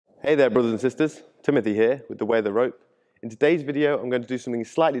Hey there brothers and sisters, Timothy here with The Way of the Rope. In today's video I'm going to do something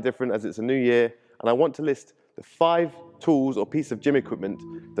slightly different as it's a new year, and I want to list the 5 tools or pieces of gym equipment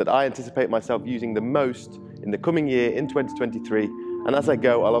that I anticipate myself using the most in the coming year in 2023, and as I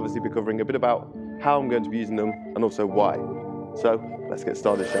go I'll obviously be covering a bit about how I'm going to be using them and also why. So let's get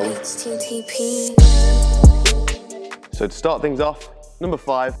started, shall we? So to start things off, number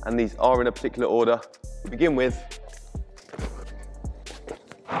 5, and these are in a particular order, we begin with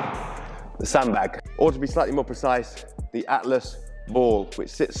the sandbag, or to be slightly more precise, the Atlas ball,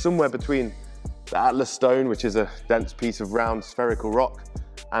 which sits somewhere between the Atlas stone, which is a dense piece of round spherical rock,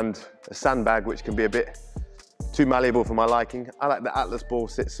 and a sandbag, which can be a bit too malleable for my liking. I like the Atlas ball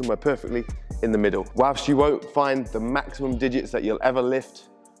sits somewhere perfectly in the middle. Whilst you won't find the maximum digits that you'll ever lift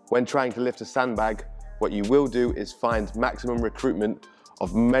when trying to lift a sandbag, what you will do is find maximum recruitment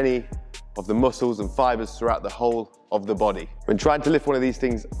of many of the muscles and fibers throughout the whole of the body. When trying to lift one of these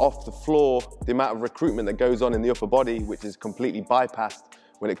things off the floor, the amount of recruitment that goes on in the upper body, which is completely bypassed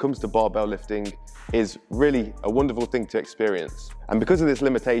when it comes to barbell lifting, is really a wonderful thing to experience. And because of this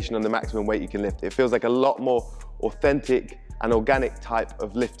limitation on the maximum weight you can lift, it feels like a lot more authentic and organic type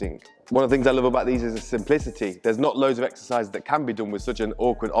of lifting. One of the things I love about these is the simplicity. There's not loads of exercises that can be done with such an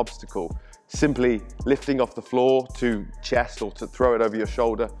awkward obstacle. Simply lifting off the floor to chest or to throw it over your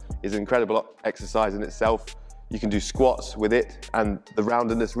shoulder is an incredible exercise in itself. You can do squats with it, and the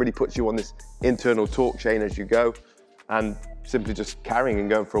roundedness really puts you on this internal torque chain as you go, and simply just carrying and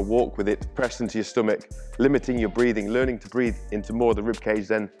going for a walk with it pressed into your stomach, limiting your breathing, learning to breathe into more of the rib cage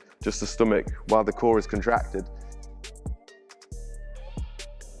than just the stomach while the core is contracted.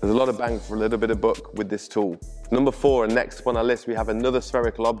 There's a lot of bang for a little bit of buck with this tool. Number 4, and next on our list, we have another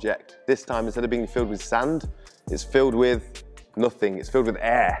spherical object. This time, instead of being filled with sand, it's filled with nothing. It's filled with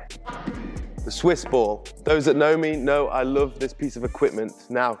air. The Swiss ball. Those that know me know I love this piece of equipment.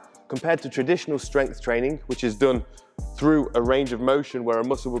 Now, compared to traditional strength training, which is done through a range of motion where a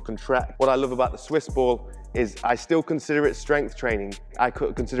muscle will contract, what I love about the Swiss ball is I still consider it strength training. I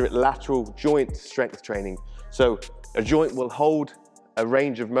could consider it lateral joint strength training. So a joint will hold a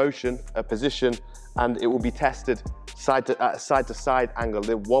range of motion, a position, and it will be tested side to side angle,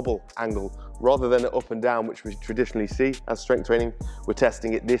 the wobble angle, rather than an up and down, which we traditionally see as strength training. We're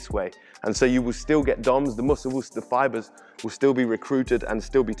testing it this way. And so you will still get DOMs, the fibers will still be recruited and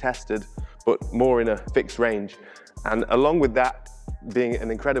still be tested, but more in a fixed range. And along with that being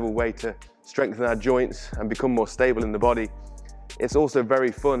an incredible way to strengthen our joints and become more stable in the body, it's also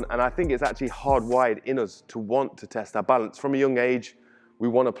very fun, and I think it's actually hardwired in us to want to test our balance. From a young age, we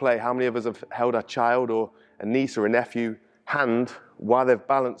want to play. How many of us have held a child or a niece or a nephew hand while they've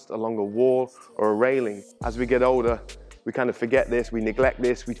balanced along a wall or a railing? As we get older, we kind of forget this, we neglect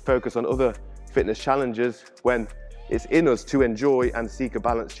this, we focus on other fitness challenges when it's in us to enjoy and seek a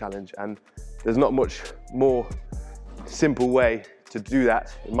balance challenge. And there's not much more simple way to do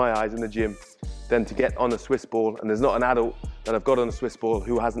that, in my eyes, in the gym than to get on a Swiss ball. And there's not an adult that I've got on a Swiss ball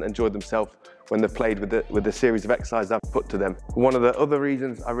who hasn't enjoyed themselves when they've played with the series of exercises I've put to them. One of the other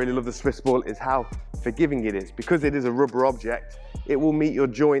reasons I really love the Swiss ball is how forgiving it is. Because it is a rubber object, it will meet your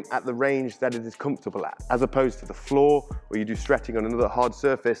joint at the range that it is comfortable at, as opposed to the floor or you do stretching on another hard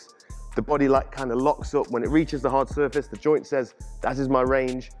surface. The body kind of locks up. When it reaches the hard surface, the joint says, that is my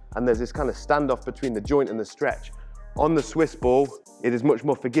range, and there's this kind of standoff between the joint and the stretch. On the Swiss ball, it is much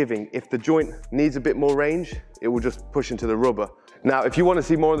more forgiving. If the joint needs a bit more range, it will just push into the rubber. Now, if you want to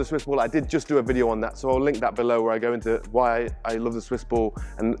see more of the Swiss ball, I did just do a video on that, so I'll link that below where I go into why I love the Swiss ball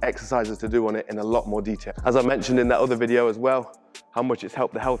and exercises to do on it in a lot more detail. As I mentioned in that other video as well, how much it's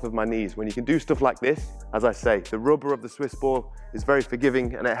helped the health of my knees. When you can do stuff like this, as I say, the rubber of the Swiss ball is very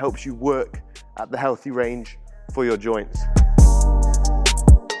forgiving and it helps you work at the healthy range for your joints.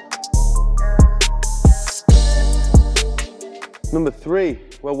 Number 3,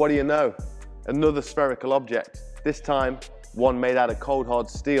 well, what do you know? Another spherical object, this time one made out of cold hard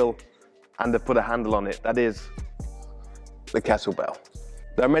steel, and they've put a handle on it. That is the kettlebell.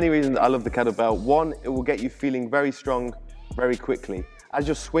 There are many reasons I love the kettlebell. One, it will get you feeling very strong very quickly. As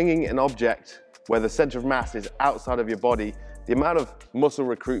you're swinging an object where the center of mass is outside of your body, the amount of muscle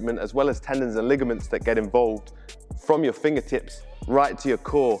recruitment as well as tendons and ligaments that get involved from your fingertips right to your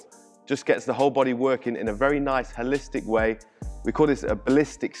core just gets the whole body working in a very nice holistic way. We call this a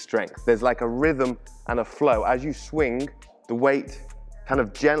ballistic strength. There's like a rhythm and a flow. As you swing, the weight kind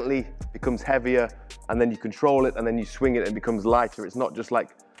of gently becomes heavier, and then you control it, and then you swing it and it becomes lighter. It's not just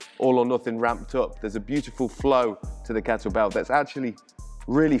like all or nothing ramped up. There's a beautiful flow to the kettlebell that's actually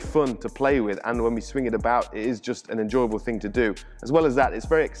really fun to play with, and when we swing it about, it is just an enjoyable thing to do. As well as that, it's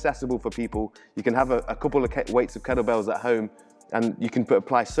very accessible for people. You can have a couple of weights of kettlebells at home And you can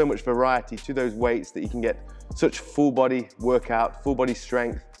apply so much variety to those weights that you can get such full body workout, full body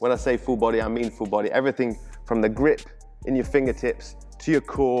strength. When I say full body, I mean full body. Everything from the grip in your fingertips, to your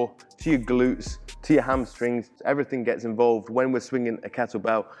core, to your glutes, to your hamstrings. Everything gets involved when we're swinging a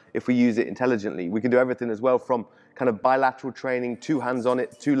kettlebell if we use it intelligently. We can do everything as well, from kind of bilateral training, 2 hands on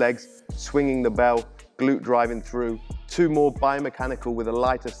it, 2 legs, swinging the bell, glute driving through, to more biomechanical with a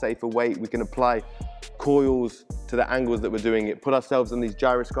lighter, safer weight. We can apply coils to the angles that we're doing it, put ourselves on these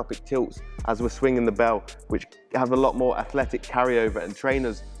gyroscopic tilts as we're swinging the bell, which have a lot more athletic carryover and train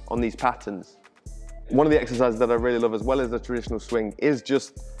us on these patterns. One of the exercises that I really love, as well as the traditional swing, is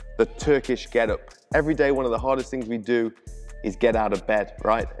just the Turkish get up. Every day, one of the hardest things we do is get out of bed,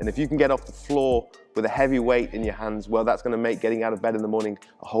 right? And if you can get off the floor with a heavy weight in your hands, well, that's gonna make getting out of bed in the morning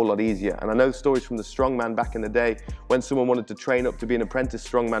a whole lot easier. And I know stories from the strongman back in the day, when someone wanted to train up to be an apprentice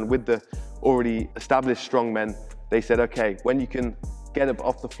strongman with the already established strongmen, they said, okay, when you can get up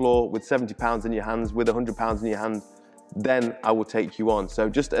off the floor with 70 pounds in your hands, with 100 pounds in your hands, then I will take you on. So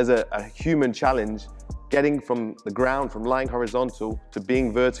just as a human challenge, getting from the ground, from lying horizontal to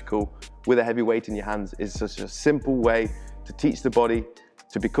being vertical with a heavy weight in your hands is such a simple way to teach the body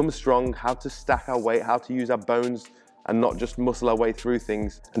to become strong, how to stack our weight, how to use our bones and not just muscle our way through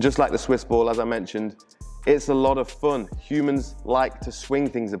things. And just like the Swiss ball, as I mentioned, it's a lot of fun. Humans like to swing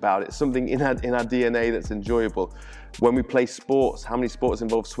things about. It's something in our DNA that's enjoyable. When we play sports, how many sports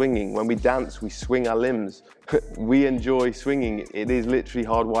involve swinging? When we dance, we swing our limbs. We enjoy swinging. It is literally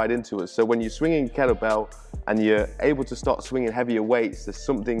hardwired into us. So when you're swinging kettlebell and you're able to start swinging heavier weights, there's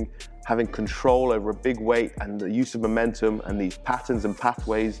something having control over a big weight and the use of momentum and these patterns and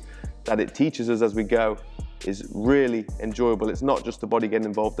pathways that it teaches us as we go is really enjoyable. It's not just the body getting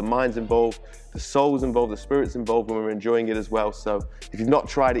involved, the mind's involved, the soul's involved, the spirit's involved when we're enjoying it as well. So if you've not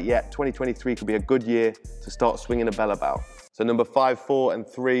tried it yet, 2023 could be a good year to start swinging a bell about. So number 5, 4, and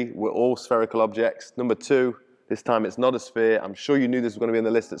 3 were all spherical objects. Number 2, this time it's not a sphere. I'm sure you knew this was going to be on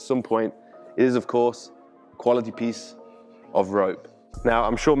the list at some point. It is, of course, a quality piece of rope. Now,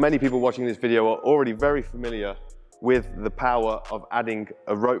 I'm sure many people watching this video are already very familiar with the power of adding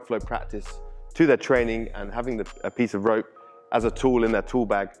a rope flow practice to their training and having a piece of rope as a tool in their tool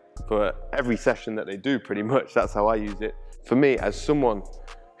bag for every session that they do, pretty much. That's how I use it. For me, as someone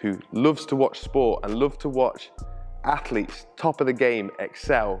who loves to watch sport and love to watch athletes, top of the game,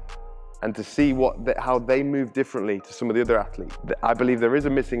 excel, and to see how they move differently to some of the other athletes, I believe there is a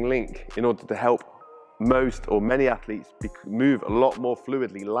missing link in order to help most or many athletes move a lot more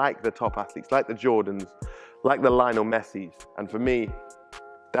fluidly, like the top athletes, like the Jordans, like the Lionel Messis. And for me,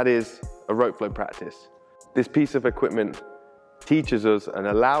 that is a rope flow practice. This piece of equipment teaches us and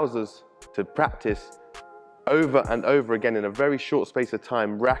allows us to practice over and over again in a very short space of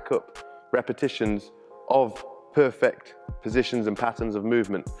time, rack up repetitions of perfect positions and patterns of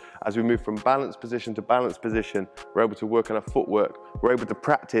movement. As we move from balanced position to balanced position, we're able to work on our footwork. We're able to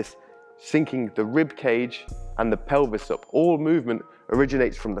practice sinking the rib cage and the pelvis up. All movement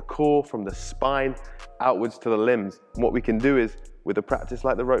originates from the core, from the spine, outwards to the limbs. And what we can do is, with a practice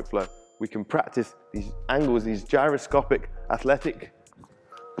like the rope flow, we can practice these angles, these gyroscopic athletic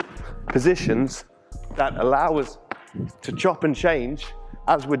positions that allow us to chop and change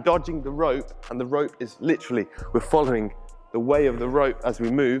as we're dodging the rope, and the rope is literally, we're following the way of the rope as we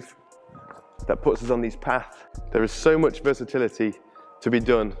move. That puts us on these paths. There is so much versatility to be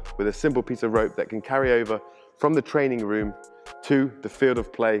done with a simple piece of rope that can carry over from the training room to the field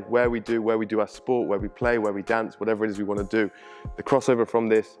of play, where we do our sport, where we play, where we dance, whatever it is we want to do. The crossover from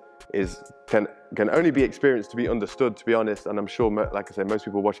this can only be experienced to be understood, to be honest, and I'm sure, like I said, most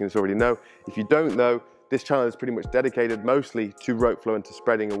people watching this already know. If you don't know, this channel is pretty much dedicated mostly to rope flow and to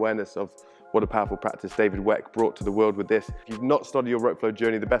spreading awareness of what a powerful practice David Weck brought to the world with this. If you've not started your rope flow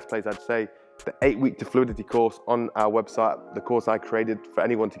journey, the best place I'd say, the 8-week to Fluidity course on our website, the course I created for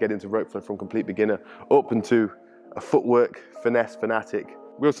anyone to get into rope flow from complete beginner up into a footwork finesse fanatic.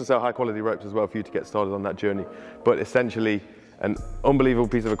 We also sell high quality ropes as well for you to get started on that journey. But essentially, an unbelievable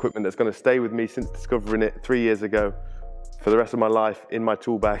piece of equipment that's going to stay with me since discovering it 3 years ago for the rest of my life, in my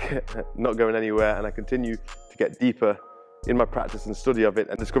tool bag, not going anywhere, and I continue to get deeper in my practice and study of it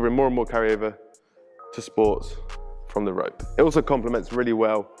and discovering more and more carryover to sports from the rope. It also complements really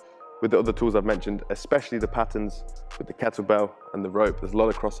well with the other tools I've mentioned, especially the patterns with the kettlebell and the rope. There's a lot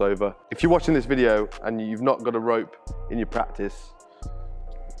of crossover. If you're watching this video and you've not got a rope in your practice,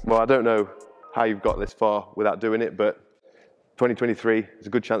 well, I don't know how you've got this far without doing it, but 2023 is a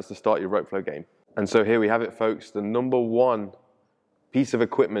good chance to start your rope flow game. And so here we have it, folks, the #1 piece of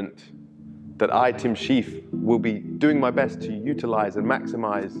equipment that I, Tim Sheaf, will be doing my best to utilize and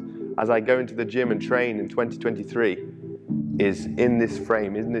maximize as I go into the gym and train in 2023 is in this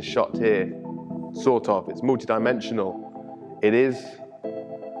frame, in this shot here, sort of. It's multidimensional. It is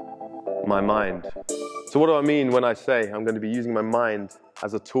my mind. So what do I mean when I say I'm going to be using my mind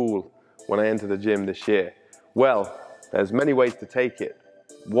as a tool when I enter the gym this year? Well, there's many ways to take it.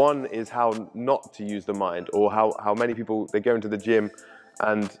 One is how not to use the mind, or how many people, they go into the gym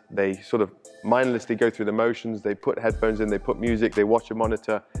and they sort of mindlessly go through the motions, they put headphones in, they put music, they watch a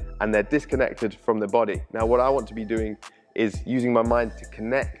monitor, and they're disconnected from their body. Now, what I want to be doing is using my mind to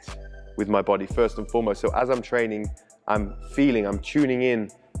connect with my body first and foremost. So as I'm training, I'm feeling, I'm tuning in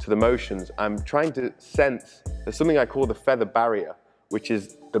to the motions. I'm trying to sense, there's something I call the feather barrier, which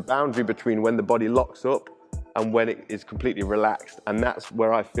is the boundary between when the body locks up and when it is completely relaxed. And that's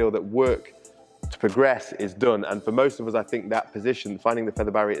where I feel that work to progress is done. And for most of us, I think that position, finding the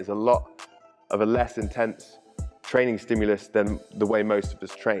feather barrier, is a lot of a less intense training stimulus than the way most of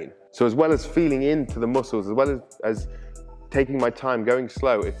us train. So as well as feeling into the muscles, as well as taking my time, going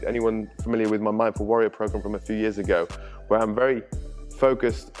slow, if anyone familiar with my Mindful Warrior program from a few years ago, where I'm very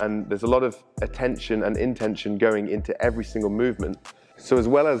focused and there's a lot of attention and intention going into every single movement. So as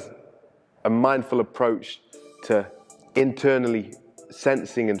well as a mindful approach to internally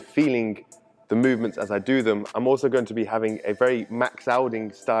sensing and feeling the movements as I do them, I'm also going to be having a very Max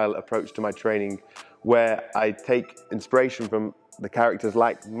Alding style approach to my training, where I take inspiration from the characters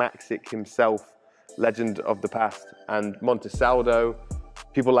like Maxic himself, legend of the past, and Montesaldo,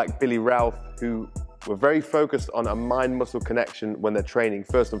 people like Billy Ralph, who were very focused on a mind-muscle connection when they're training.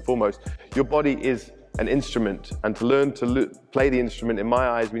 First and foremost, your body is an instrument, and to learn to play the instrument, in my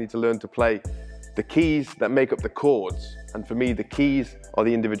eyes, we need to learn to play the keys that make up the chords. And for me, the keys are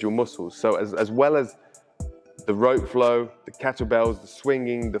the individual muscles. So as well as the rope flow, the kettlebells, the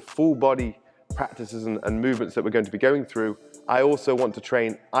swinging, the full body practices and movements that we're going to be going through, I also want to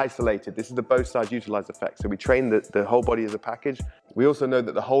train isolated. This is the both sides utilize effect. So we train the whole body as a package. We also know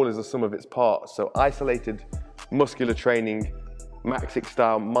that the whole is the sum of its parts. So isolated muscular training, Maxic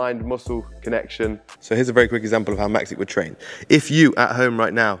style, mind-muscle connection. So here's a very quick example of how Maxic would train. If you at home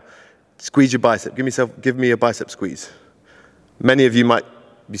right now, squeeze your bicep, give me a bicep squeeze. Many of you might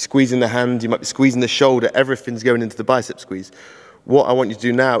be squeezing the hand, you might be squeezing the shoulder, everything's going into the bicep squeeze. What I want you to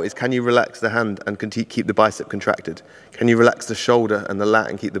do now is, can you relax the hand and keep the bicep contracted? Can you relax the shoulder and the lat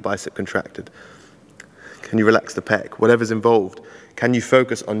and keep the bicep contracted? Can you relax the pec? Whatever's involved. Can you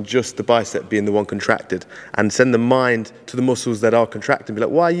focus on just the bicep being the one contracted and send the mind to the muscles that are contracted and be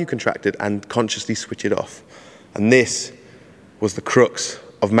like, why are you contracted? And consciously switch it off. And this was the crux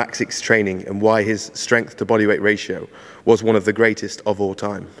of Maxic's training and why his strength to body weight ratio was one of the greatest of all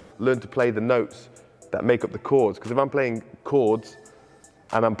time. Learn to play the notes that make up the chords, because if I'm playing chords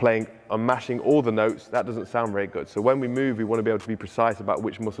and I'm mashing all the notes, that doesn't sound very good. So when we move, we want to be able to be precise about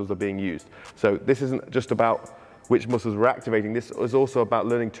which muscles are being used. So this isn't just about which muscles we're activating, this is also about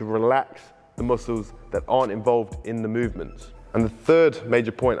learning to relax the muscles that aren't involved in the movements. And the third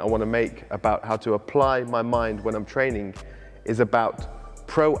major point I want to make about how to apply my mind when I'm training is about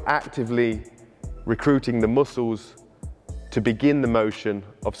proactively recruiting the muscles to begin the motion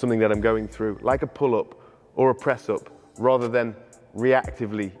of something that I'm going through, like a pull-up or a press-up, rather than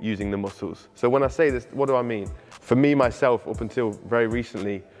reactively using the muscles. So when I say this, what do I mean? For me, myself, up until very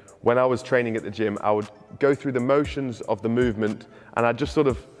recently, when I was training at the gym, I would go through the motions of the movement and I'd just sort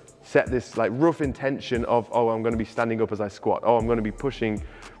of set this like rough intention of, oh, I'm going to be standing up as I squat. Oh, I'm going to be pushing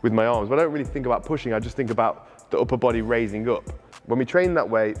with my arms. But I don't really think about pushing, I just think about the upper body raising up. When we train that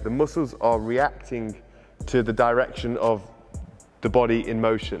way, the muscles are reacting to the direction of the body in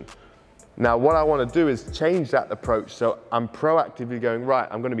motion. Now, what I want to do is change that approach. So I'm proactively going, right,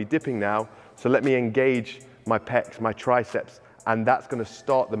 I'm going to be dipping now. So let me engage my pecs, my triceps, and that's going to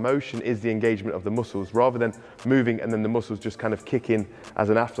start the motion, is the engagement of the muscles, rather than moving and then the muscles just kind of kick in as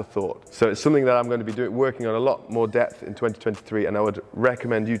an afterthought. So it's something that I'm going to be working on a lot more depth in 2023, and I would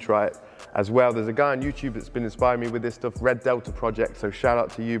recommend you try it as well. There's a guy on YouTube that's been inspiring me with this stuff, Red Delta Project, so shout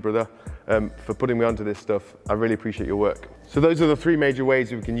out to you, brother, for putting me onto this stuff. I really appreciate your work. So those are the three major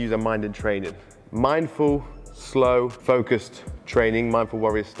ways we can use our mind in training. Mindful, slow, focused training, Mindful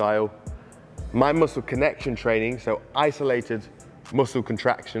Warrior style. Mind-muscle connection training, so isolated muscle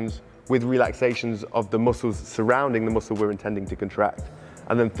contractions with relaxations of the muscles surrounding the muscle we're intending to contract.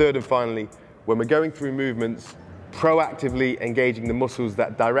 And then third and finally, when we're going through movements, proactively engaging the muscles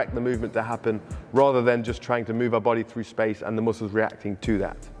that direct the movement to happen, rather than just trying to move our body through space and the muscles reacting to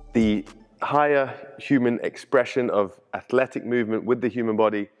that. The higher human expression of athletic movement with the human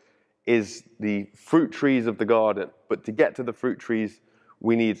body is the fruit trees of the garden. But to get to the fruit trees,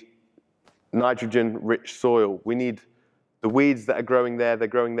 we need nitrogen-rich soil. We need The weeds that are growing there, they're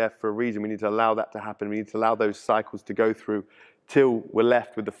growing there for a reason. We need to allow that to happen. We need to allow those cycles to go through till we're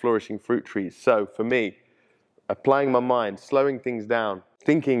left with the flourishing fruit trees. So for me, applying my mind, slowing things down,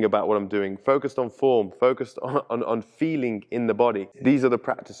 thinking about what I'm doing, focused on form, focused on feeling in the body. These are the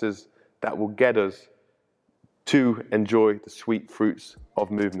practices that will get us to enjoy the sweet fruits of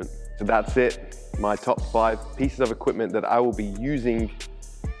movement. So that's it, my top 5 pieces of equipment that I will be using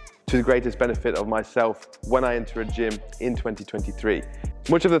to the greatest benefit of myself when I enter a gym in 2023.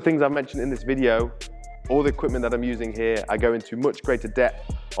 Much of the things I've mentioned in this video, all the equipment that I'm using here, I go into much greater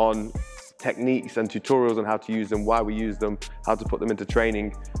depth on techniques and tutorials on how to use them, why we use them, how to put them into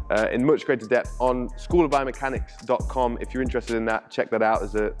training in much greater depth on schoolofbiomechanics.com. If you're interested in that, check that out.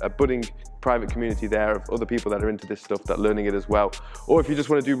 There's a budding private community there of other people that are into this stuff, that are learning it as well. Or if you just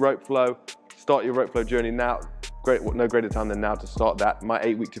want to do rope flow, start your rope flow journey now. No greater time than now to start that. My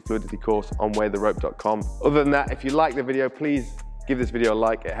 8-week to Fluidity course on weightherope.com. Other than that, if you like the video, please give this video a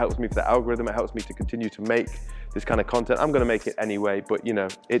like. It helps me for the algorithm. It helps me to continue to make this kind of content. I'm gonna make it anyway, but you know,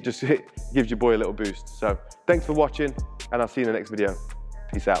 it gives your boy a little boost. So thanks for watching, and I'll see you in the next video.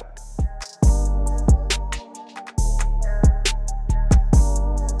 Peace out.